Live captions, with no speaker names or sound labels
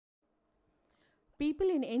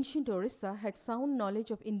People in ancient Orissa had sound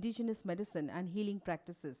knowledge of indigenous medicine and healing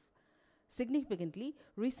practices. Significantly,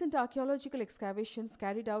 recent archaeological excavations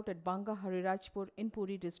carried out at Baanga Harirajpur in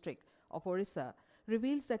Puri district of Orissa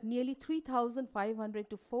reveals that nearly 3,500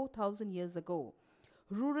 to 4,000 years ago,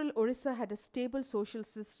 rural Orissa had a stable social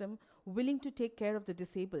system willing to take care of the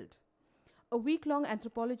disabled. A week-long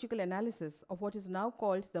anthropological analysis of what is now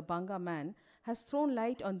called the Baanga man has thrown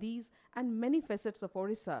light on these and many facets of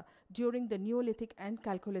Orissa during the Neolithic and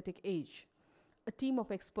Chalcolithic age. A team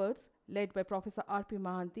of experts led by Professor R.P.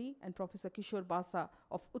 Mahanti and Professor Kishore Basa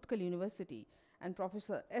of Utkal University and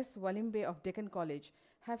Professor S. Walimbe of Deccan College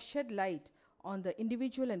have shed light on the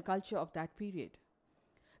individual and culture of that period.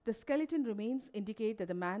 The skeleton remains indicate that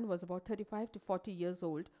the man was about 35 to 40 years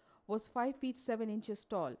old, was 5 feet 7 inches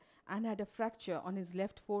tall, and had a fracture on his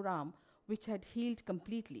left forearm which had healed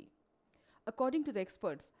completely. According to the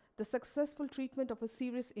experts, the successful treatment of a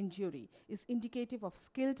serious injury is indicative of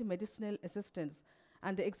skilled medicinal assistance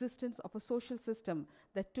and the existence of a social system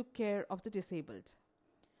that took care of the disabled.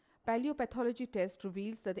 Paleopathology test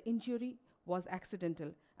reveals that the injury was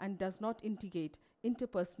accidental and does not indicate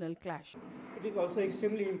interpersonal clash. It is also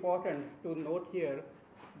extremely important to note here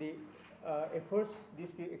the efforts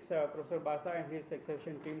this Professor Basa and his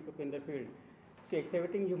excavation team took in the field. See,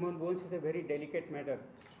 excavating human bones is a very delicate matter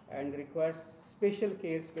and requires special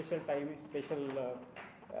care, special time,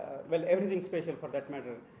 everything special for that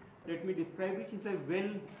matter. Let me describe it as a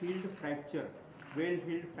well-healed fracture,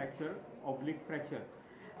 oblique fracture,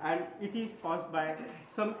 and it is caused by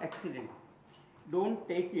some accident. Don't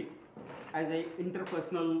take it as an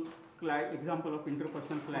interpersonal example of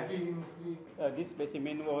interpersonal clash. This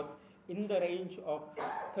specimen was in the range of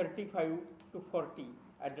 35 to 40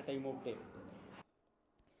 at the time of death.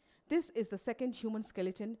 This is the second human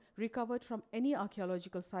skeleton recovered from any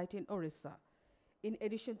archaeological site in Orissa. In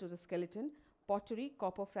addition to the skeleton, pottery,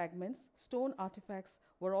 copper fragments, stone artifacts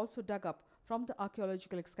were also dug up from the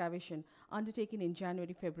archaeological excavation undertaken in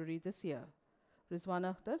January-February this year.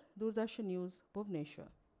 Rizwana Akhtar, Doordarshan News, Bhubaneswar.